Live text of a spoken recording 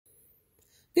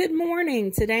Good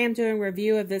morning. Today I'm doing a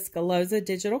review of this Goloza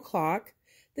digital clock.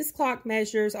 This clock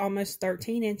measures almost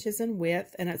 13 inches in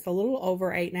width and it's a little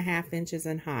over 8.5 inches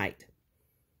in height.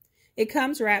 It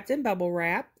comes wrapped in bubble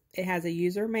wrap. It has a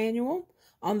user manual.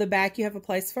 On the back you have a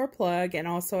place for a plug and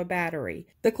also a battery.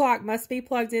 The clock must be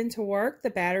plugged in to work. The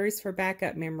battery's for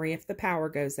backup memory if the power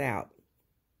goes out.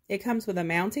 It comes with a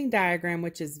mounting diagram,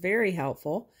 which is very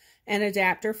helpful, an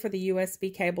adapter for the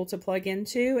USB cable to plug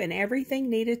into, and everything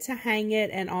needed to hang it,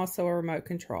 and also a remote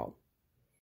control.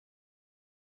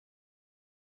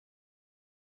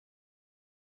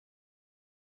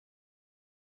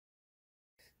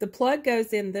 The plug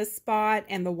goes in this spot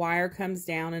and the wire comes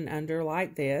down and under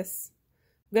like this.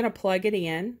 I'm going to plug it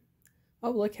in.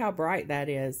 Oh, look how bright that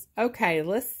is. Okay,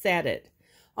 let's set it.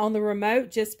 On the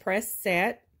remote, just press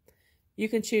set. You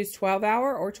can choose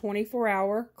 12-hour or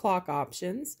 24-hour clock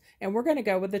options, and we're going to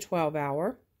go with the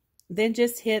 12-hour. Then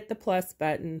just hit the plus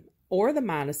button or the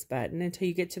minus button until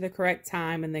you get to the correct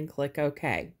time and then click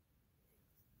OK.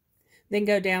 Then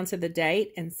go down to the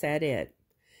date and set it.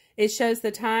 It shows the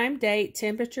time, date,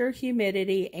 temperature,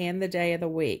 humidity, and the day of the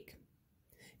week.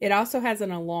 It also has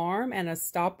an alarm and a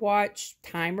stopwatch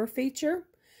timer feature,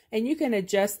 and you can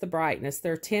adjust the brightness.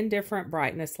 There are 10 different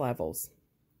brightness levels.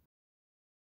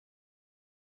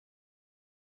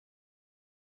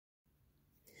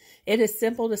 It is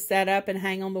simple to set up and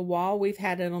hang on the wall. We've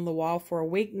had it on the wall for a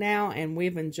week now, and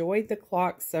we've enjoyed the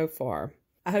clock so far.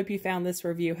 I hope you found this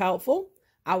review helpful.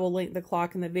 I will link the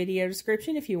clock in the video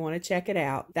description if you want to check it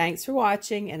out. Thanks for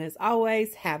watching, and as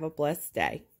always, have a blessed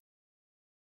day.